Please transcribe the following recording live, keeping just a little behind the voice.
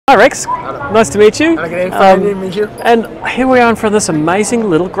Hi Rex, Hello. nice to meet you. Okay, fine to meet you. And here we are in front of this amazing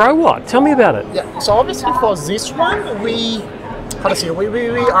little Growatt. Tell me about it. Yeah, so obviously for this one, we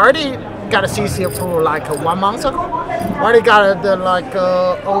already got a CC approval like 1 month ago. Already got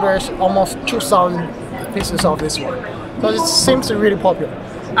orders almost 2,000 pieces of this one. So it seems really popular.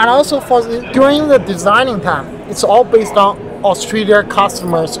 And also during the designing time, it's all based on Australia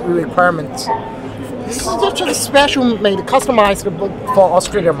customers' requirements. This is just a special made, customized for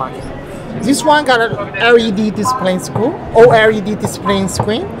Australia market. This one got an LED display screen, OLED display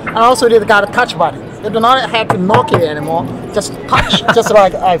screen, and also it got a touch button. You do not have to knock it anymore, just touch, just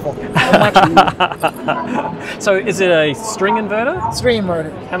like iPhone. So is it a string inverter? String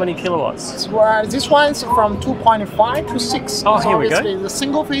inverter. How many kilowatts? This one's from 2.5 to 6. Oh, so here we go. The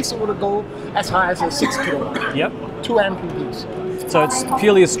single phase would go as high as 6 kilowatts. Yep. 2 MPPs. So it's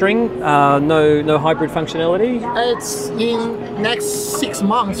purely a string, no hybrid functionality? It's in next 6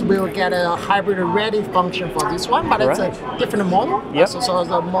 months we will get a hybrid ready function for this one, but it's a different model. Yep. So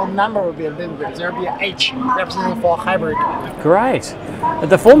the model number will be a little bit. There will be an H representing for hybrid. Great.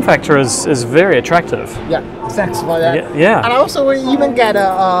 The form factor is very attractive. Yeah, thanks for that. Yeah. And also we even get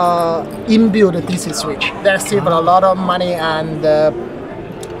a inbuilt DC switch. That saves a lot of money and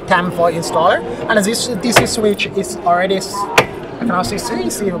time for installer. And this DC switch is already, I cannot say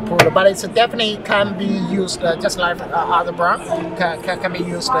CC approved, but it's definitely can be used just like other brand can be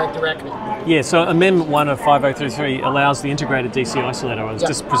used directly. Yeah, so Amendment 1 of 5033 allows the integrated DC isolator. I was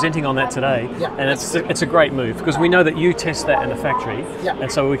just presenting on that today, and it's a great move because we know that you test that in the factory,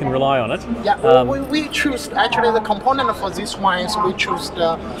 and so we can rely on it. Yeah, we choose, actually the component for this one is we choose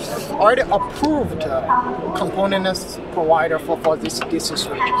the already approved component provider for this DC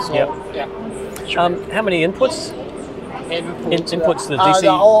switch. So, how many inputs? Inputs, the DC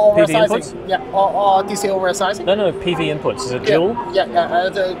PV inputs? Yeah, or DC oversizing? No, PV inputs. Is it dual?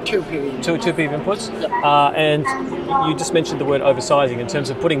 The 2 PV. Two PV inputs? Yeah. And you just mentioned the word oversizing in terms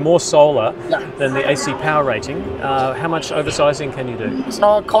of putting more solar than the AC power rating. How much oversizing can you do?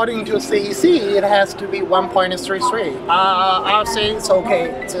 So according to CEC, it has to be 1.33. I'll say it's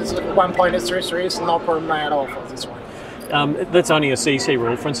okay. It's 1.33 is no problem at all for this one. That's only a CC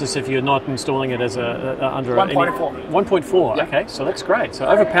rule. For instance, if you're not installing it as under 1.4. 1.4. Okay, so that's great. So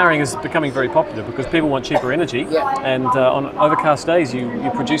overpowering is becoming very popular because people want cheaper energy, and on overcast days you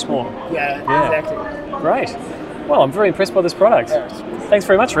produce more. Yeah, exactly. Great. Well, I'm very impressed by this product. Thanks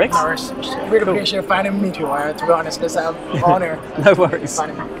very much, Rex. Really appreciate finding me too. To be honest, it's an honor. No worries.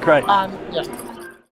 Great. Yeah.